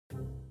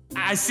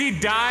I see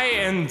Die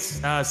and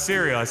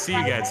Cereal. I see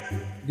you guys.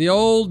 The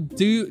old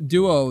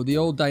duo, the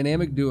old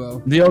dynamic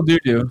duo. The old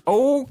doo-doo.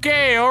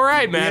 Okay, all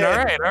right, man. Yeah. All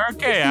right,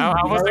 okay. I'm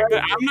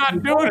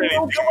not doing anything,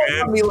 Don't come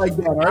man. on me like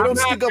that. All right? Don't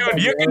stick up on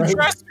me. You can all right?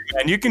 trust me,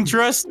 man. You can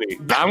trust me.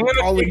 I'm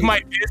gonna take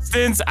my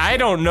distance. I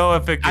don't know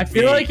if it could I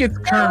feel like it's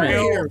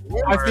Kermit.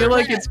 I feel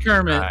like it's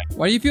Kermit.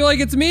 Why do you feel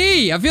like it's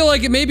me? I feel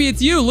like maybe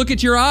it's you. Look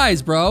at your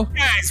eyes, bro.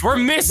 Guys, we're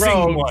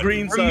missing one.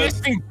 Green We're sun.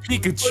 missing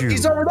Pikachu.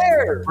 He's over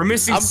there. We're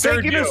missing I'm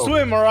taking a Sergio.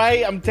 swim, all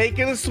right? I'm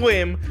taking a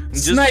swim. I'm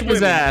just Snipe his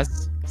swimming.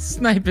 ass.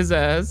 Snipe his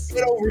ass.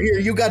 Get over here.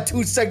 You got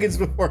 2 seconds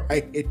before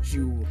I hit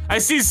you. I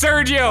see I'm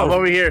Sergio.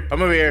 over here.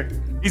 I'm over here.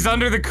 He's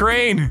under the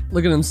crane.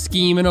 Look at him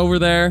scheming over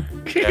there.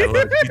 Yeah,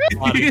 look, he's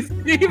funny. You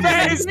see,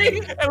 man?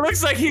 It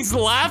looks like he's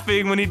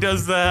laughing when he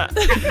does that.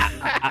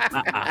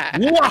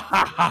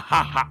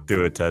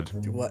 Do it, Ted.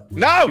 What?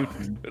 No,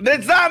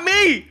 that's not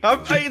me.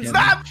 It's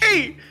not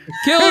me.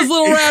 Kill his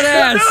little rat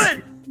ass.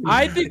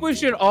 I think we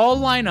should all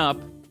line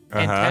up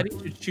and Uh-huh. Teddy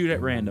should shoot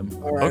at random.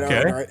 All right, Okay.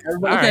 all right.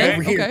 Everybody All come right.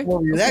 over here. Okay, Come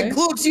over here. That okay.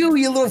 includes you,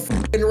 you little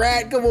fucking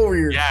rat. Come over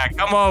here. Yeah,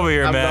 come over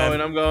here, I'm man.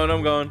 going. I'm going.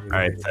 I'm going. All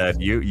right,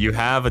 Ted. You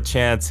have a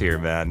chance here,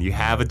 man. You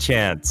have a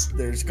chance.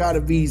 There's got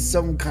to be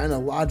some kind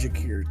of logic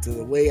here to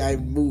the way I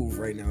move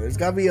right now. There's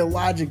got to be a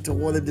logic to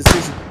one of the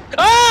decisions.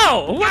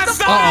 Oh! What the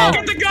Stop! Uh-oh.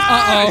 Get the gun!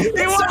 Uh-oh. He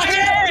won't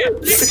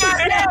hit! He got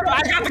him!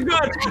 I got the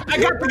gun! I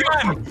got the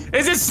gun!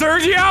 Is it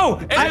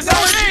Sergio? Is it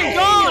Sergio?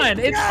 Gone!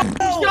 It's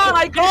gone!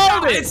 I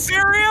called it! It's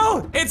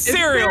cereal! It's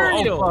cereal!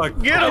 cereal. Oh,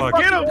 fuck. Get him! Fuck.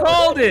 Get him!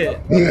 Called it!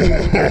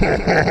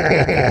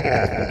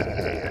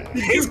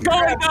 He's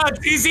going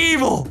nuts! He's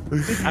evil!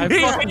 I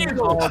He's fucking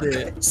evil! called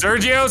it.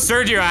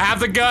 Sergio, I have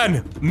the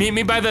gun! Meet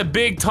me by the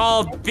big,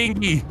 tall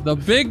thingy. The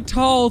big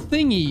tall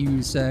thingy,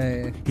 you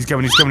say. He's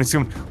coming!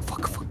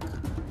 Fuck.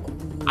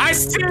 I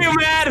see you,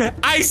 man!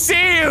 I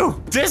see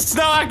you! Just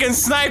so I can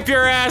snipe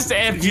your ass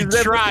if you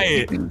try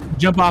it.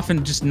 Jump off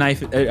and just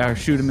knife it, or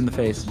shoot him in the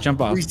face.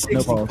 Jump off. No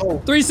 360. balls. Oh,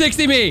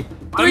 360 me.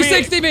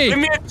 360 me. Give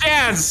me a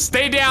chance.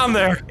 Stay down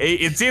there.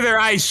 It's either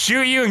I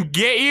shoot you and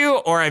get you,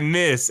 or I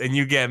miss and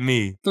you get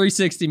me.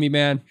 360 me,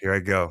 man. Here I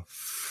go.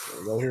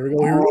 here we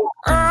go. Here we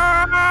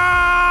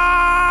go.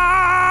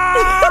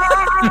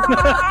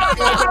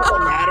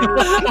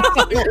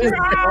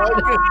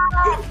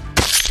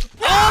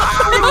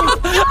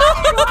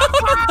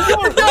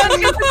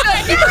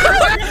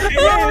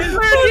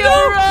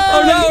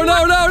 Oh no,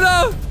 no, no,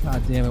 no!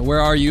 God damn it, where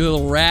are you,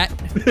 little rat?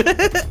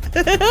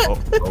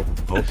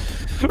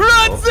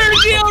 Run,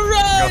 Sergio,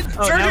 run!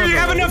 Sergio, you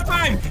have enough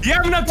time. You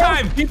have enough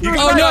time.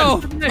 Oh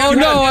no! Oh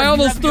no, I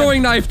almost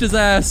throwing knifed his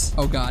ass.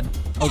 Oh god.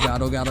 Oh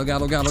god, oh god, oh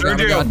god, oh god, oh god,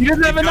 oh god. He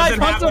doesn't have a knife.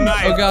 Punch him.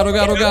 Oh god, oh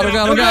god, oh god, oh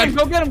god, oh god.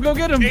 Go get him, go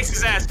get him. Chase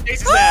his ass.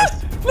 Chase his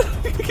ass.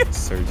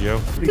 Sergio,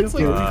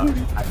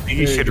 I think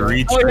you should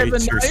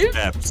retrace your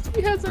steps.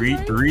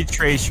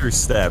 Retrace your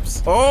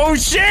steps. Oh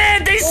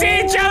shit! They see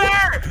each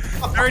other!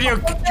 Sergio,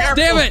 careful.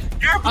 Damn it!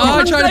 Careful. Oh,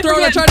 I tried to throw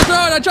it, I tried to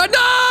throw it, I tried. No!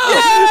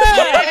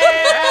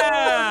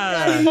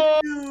 Yeah!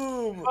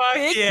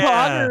 Fuck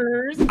yeah.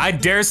 I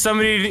dare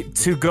somebody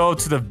to go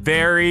to the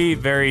very,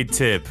 very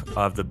tip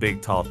of the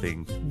big tall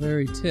thing.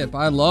 Very tip.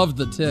 I love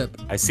the tip.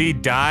 I see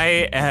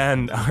Die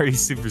and Ari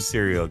Super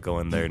Cereal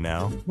going there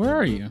now. Where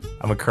are you?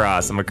 I'm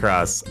across.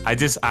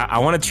 I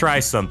want to try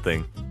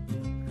something.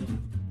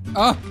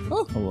 Oh.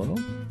 Hello?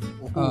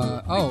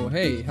 Oh,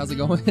 hey, how's it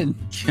going?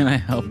 Can I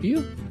help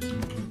you?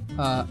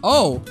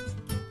 Oh.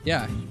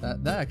 Yeah,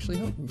 that actually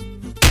helped me.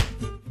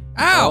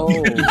 Ow!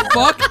 You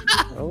fuck!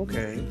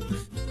 Okay.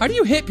 How do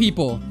you hit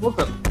people?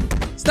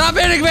 Stop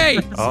hitting me!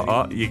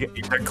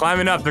 They're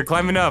climbing up. They're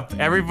climbing up.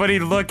 Everybody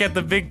look at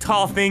the big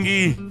tall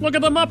thingy. Look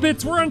at the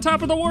Muppets. We're on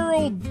top of the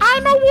world.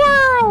 I'm a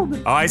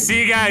world! Oh, I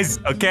see you guys.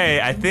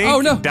 Okay, I think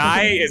Oh, no.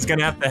 Die is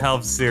gonna have to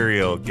help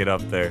Cereal get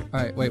up there. All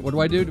right, wait. What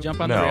do I do?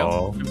 Jump on the No.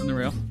 rail. Jump on the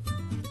rail.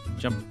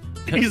 Jump.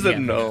 He said Yeah.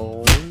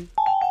 no.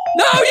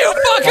 No, you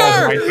fucker!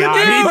 Oh my God,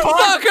 You he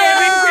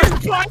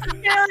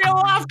fucker! Cereal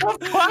off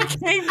the fucking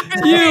thing.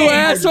 You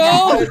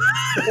asshole!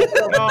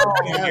 Oh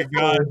my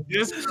God!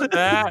 Just for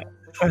that.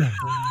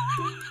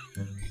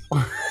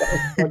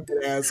 Fucking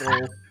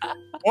asshole.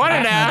 What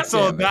an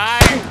asshole, Die!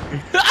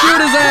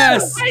 Shoot his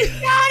ass! I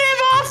got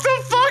him off the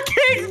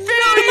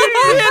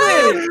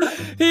fucking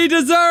thing! He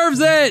deserves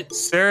it!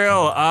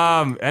 Cereal,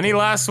 any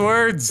last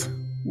words?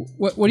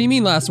 What do you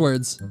mean last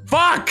words?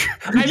 Fuck!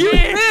 You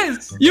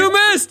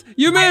missed!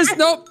 You missed!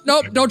 Nope,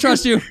 don't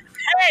trust you.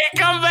 Hey,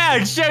 come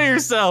back! Show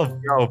yourself!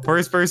 Yo,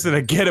 first person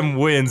to get him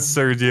wins,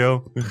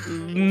 Sergio.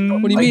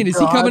 What do you mean? Is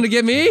he coming to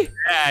get me?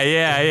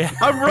 Yeah.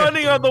 I'm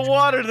running on the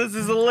water. This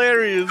is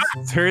hilarious.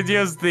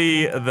 Sergio's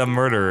the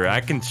murderer.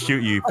 I can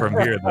shoot you from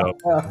here,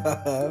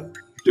 though.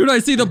 Dude, I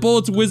see the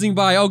bullets whizzing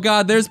by. Oh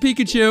god, there's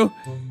Pikachu.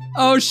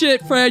 Oh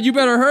shit, Fred, you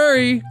better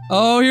hurry.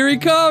 Oh, here he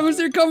comes.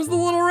 Here comes the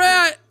little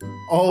rat.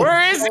 Oh,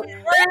 Where is he?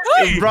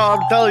 Where is he? Bro, I'm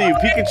telling you,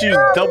 Pikachu's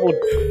double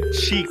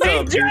cheeked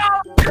up, dude.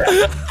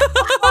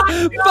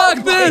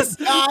 Fuck this!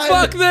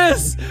 Fuck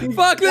this!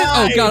 Fuck this!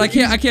 Oh god, I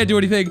can't do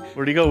anything.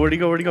 Where'd he go? Where'd he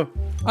go? Where'd he go?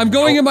 I'm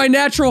going in my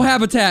natural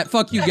habitat.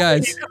 Fuck you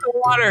guys. He's in the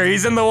water.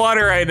 He's in the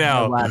water right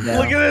now.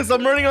 Look at this.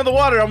 I'm running on the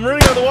water. I'm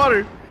running on the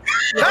water.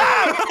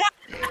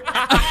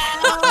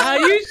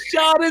 You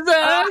shot his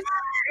ass.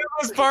 That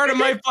was part of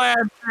my plan,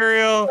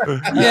 Cereal.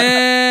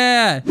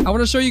 Yeah. I want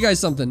to show you guys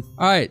something.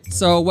 All right.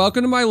 So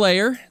welcome to my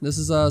lair. This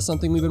is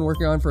something we've been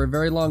working on for a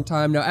very long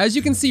time now. As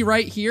you can see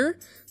right here,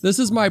 this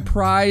is my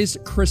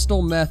prized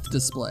crystal meth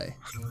display.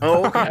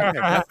 Oh, okay.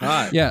 That's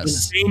hot.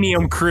 Yes.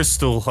 Titanium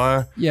crystal,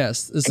 huh?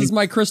 Yes. This is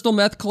my crystal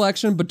meth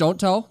collection, but don't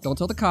tell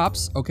the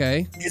cops,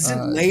 okay?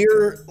 Isn't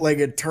layer like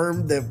a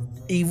term that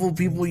evil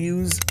people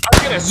use? I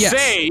was gonna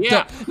say,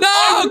 yeah.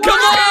 No, come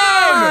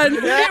on!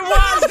 It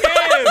was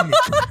him!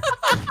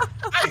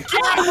 I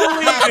can't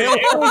believe it!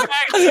 It was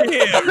actually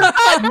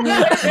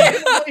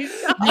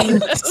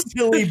him! You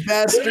silly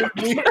bastard.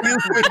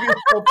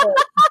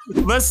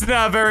 Listen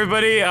up,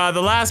 everybody.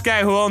 The last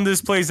guy who owned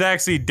this place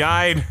actually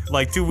died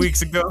like 2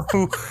 weeks ago.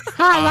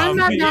 Hi, I'm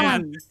not yeah,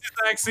 done. this is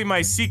actually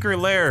my secret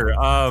lair.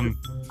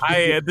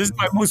 This is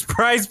my most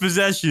prized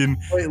possession.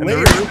 Wait, And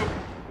layer?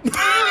 No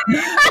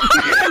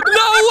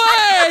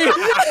way!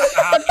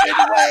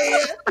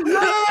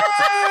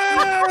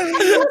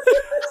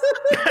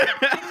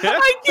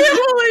 I can't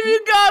believe you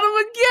got him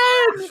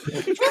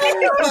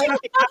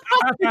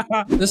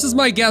again. This is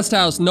my guest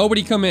house.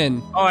 Nobody come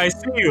in. Oh, I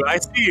see you. I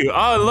see you.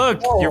 Oh,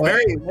 look. You're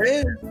very...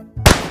 man.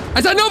 I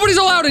said nobody's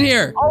allowed in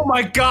here. Oh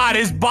my God,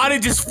 his body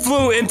just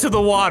flew into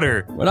the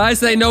water. When I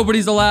say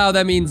nobody's allowed,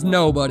 that means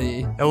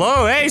nobody.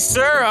 Hello, hey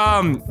sir.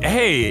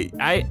 Hey,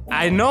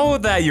 I know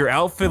that your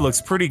outfit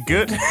looks pretty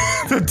good.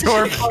 The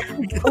door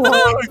fucking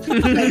closed.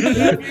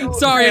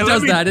 Sorry, Hey, it let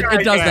does me that. It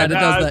try does that. again. It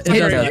does that. It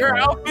does that. Your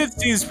outfit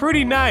seems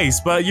pretty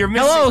nice, but you're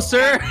missing. Hello,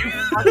 sir.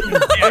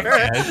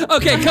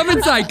 Okay, come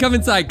inside. Come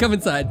inside. Come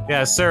inside.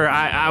 Yeah, sir.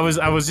 I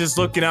was just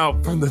looking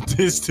out from the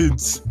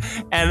distance,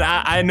 and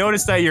I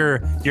noticed that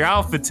your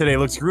outfit today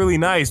looks really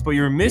nice, but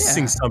you're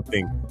missing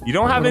something. You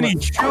don't have any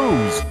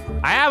shoes.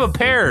 I have a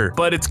pair,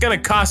 but it's gonna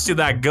cost you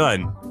that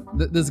gun.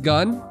 This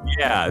gun?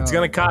 Yeah, it's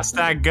gonna cost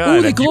that gun.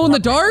 Oh, they glow in the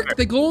dark?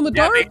 They glow in the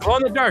dark? Yeah, they glow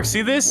in the dark.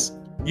 See this?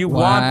 You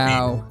want me.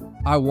 Wow.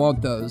 I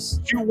want those.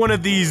 Shoot one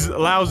of these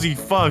lousy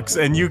fucks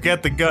and you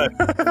get the gun.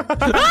 No,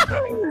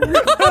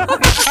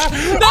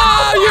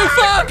 you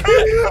fuck!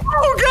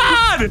 Oh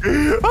God!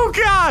 Oh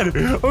God!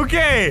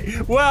 Okay,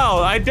 well,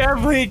 I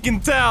definitely can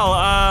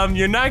tell.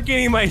 You're not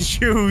getting my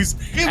shoes.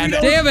 And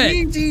Damn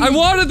it! I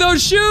wanted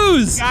those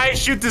shoes!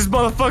 guys, shoot this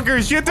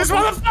motherfucker! Shoot this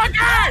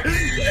motherfucker!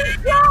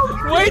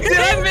 Wait, did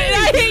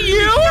I hit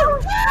you?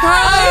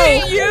 How? I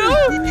hit you?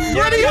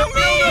 What do you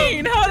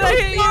mean? How did I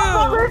hit you?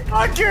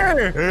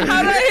 Motherfucker!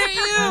 How did I hit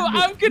you?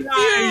 I'm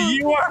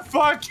confused. You are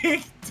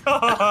fucking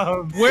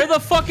dumb. Where the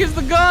fuck is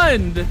the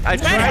gun? I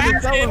tried to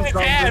tell him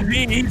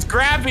something. He's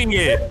grabbing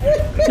it.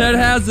 Ted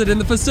has it in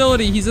the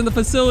facility. He's in the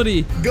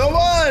facility. Go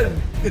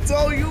on! It's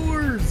all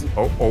yours!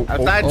 Oh.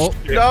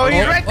 No,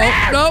 he's right there.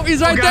 Oh, no,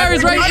 he's right there.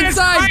 He's right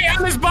inside. Right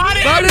on his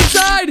body. Right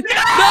inside. No!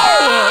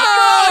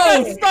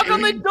 I'm stuck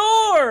on the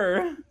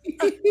door.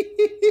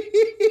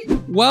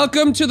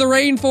 Welcome to the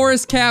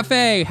Rainforest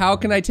Cafe. How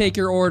can I take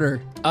your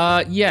order?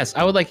 Yes,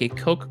 I would like a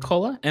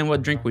Coca-Cola. And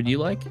what drink would you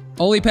like?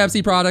 Only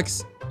Pepsi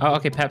products. Oh,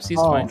 okay, Pepsi's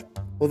Oh, fine.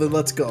 well then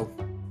let's go.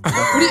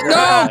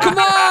 No, come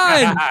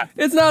on!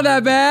 It's not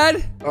that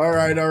bad. All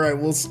right,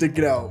 we'll stick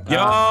it out.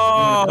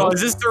 Yo,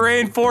 is this the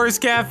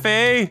Rainforest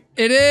Cafe?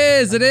 It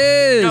is. It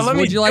is. Yeah, let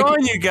me Would you like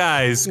join you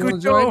guys. You wanna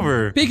Scooch join?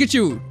 over.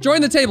 Pikachu,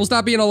 join the table.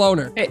 Stop being a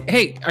loner.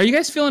 Hey, are you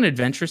guys feeling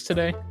adventurous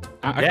today?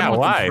 I Yeah, want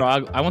why?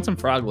 I want some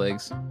frog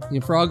legs. You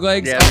frog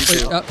legs? Yeah, Oh, me wait,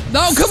 too.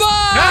 no, come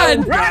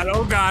on!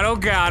 Oh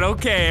God.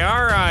 Okay,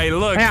 all right.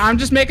 Look, Hey, I'm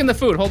just making the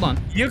food. Hold on.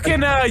 you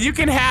can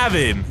have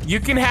him. You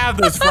can have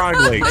those frog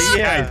legs.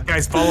 Yeah.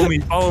 Guys, follow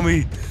me.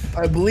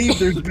 I believe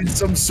there's been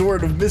some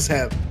sort of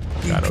mishap.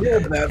 He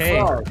killed that Hey.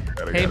 frog.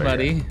 Hey,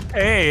 buddy.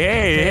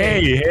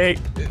 Hey.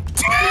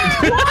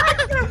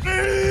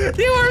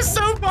 You are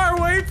so far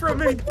away from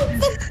me.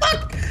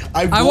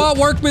 I want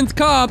workman's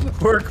comp.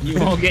 You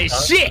won't get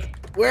shit.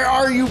 Where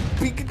are you,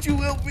 Pikachu?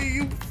 Help me!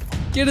 You.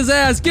 Get his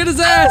ass. Get his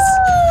ass.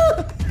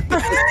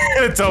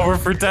 It's over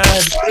for Ted.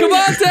 Come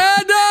on,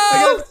 Ted. No.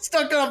 I got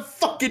stuck on a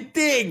fucking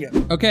thing.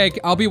 Okay,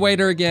 I'll be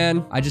waiter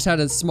again. I just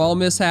had a small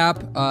mishap.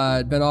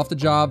 Been off the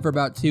job for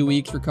about 2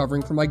 weeks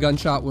recovering from my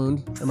gunshot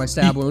wound, or my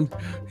stab wound.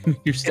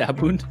 Your stab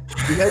wound.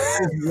 You guys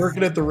just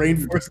working at the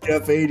Rainforest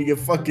Cafe to get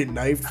fucking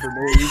knifed for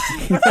no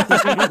reason.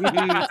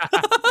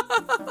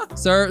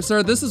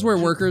 Sir, this is where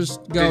workers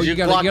go. Did You you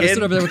gotta clock sit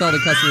in? over there with all the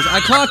customers. I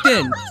clocked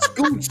in.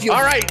 Scooch, you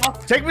All right,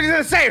 take me to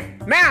the safe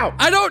now.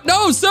 I don't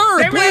know,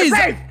 sir. Take me to the Please.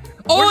 safe.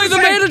 Only Where's the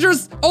the safe?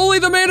 managers. Only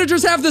the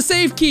managers have the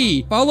safe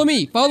key. Follow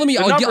me. I'll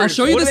numbers,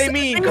 show you what this. do they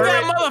mean? Leave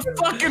that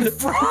motherfucking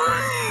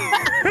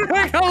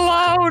frog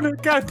alone.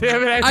 God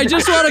damn it. I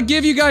just want to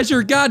give you guys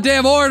your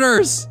goddamn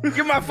orders.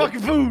 Give my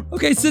fucking food.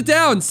 Okay, sit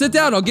down. Sit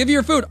down. I'll give you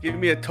your food. Give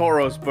me a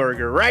Toro's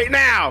burger right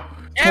now.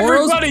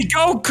 Everybody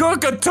go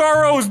cook a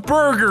Toro's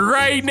burger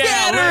right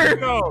now. Let's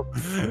go.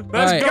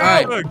 Let's All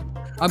right.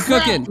 I'm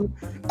cooking.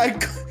 I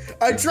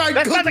tried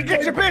That's cooking. not the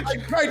kitchen, bitch. I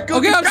tried cooking.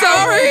 Okay, I'm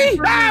sorry.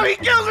 No, he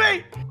killed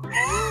me.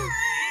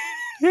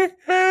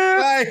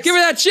 Nice. Give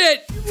me that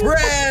shit.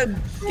 Fred.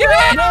 Give me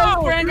it.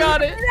 No, Fran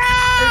got it.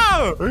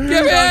 No! Give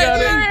me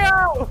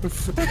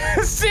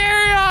it.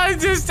 Cereal!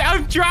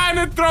 I'm trying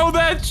to throw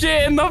that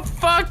shit in the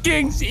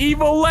fucking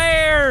evil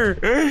lair.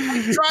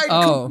 Tried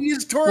Oh.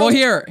 cookies, Well,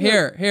 here.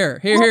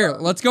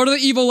 Let's go to the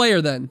evil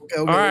lair then. Okay.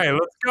 All right,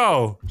 let's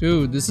go.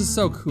 Dude, this is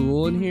so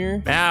cool in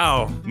here.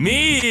 Now,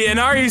 me and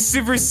Are You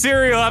Super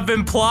Cereal have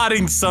been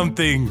plotting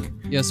something.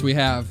 Yes, we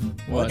have.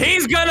 What?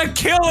 He's gonna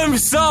kill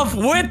himself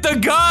with the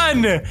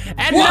gun,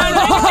 and none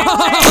of you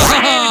can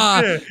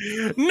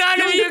save it.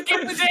 None of you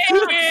can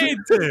save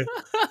it.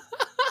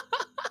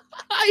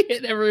 I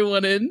hit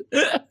everyone in.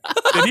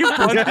 Did you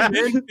punch him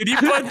in? Did you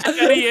punch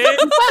Eddie in?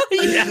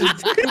 Yeah.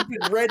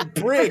 Stupid red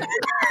brick.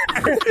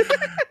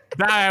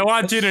 Nah, I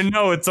want you to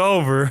know it's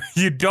over.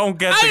 You don't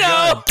get the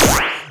gun.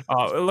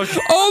 Oh, look.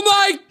 Oh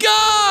my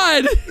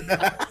god!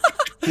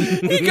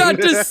 He got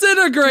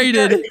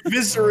disintegrated.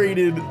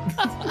 Eviscerated.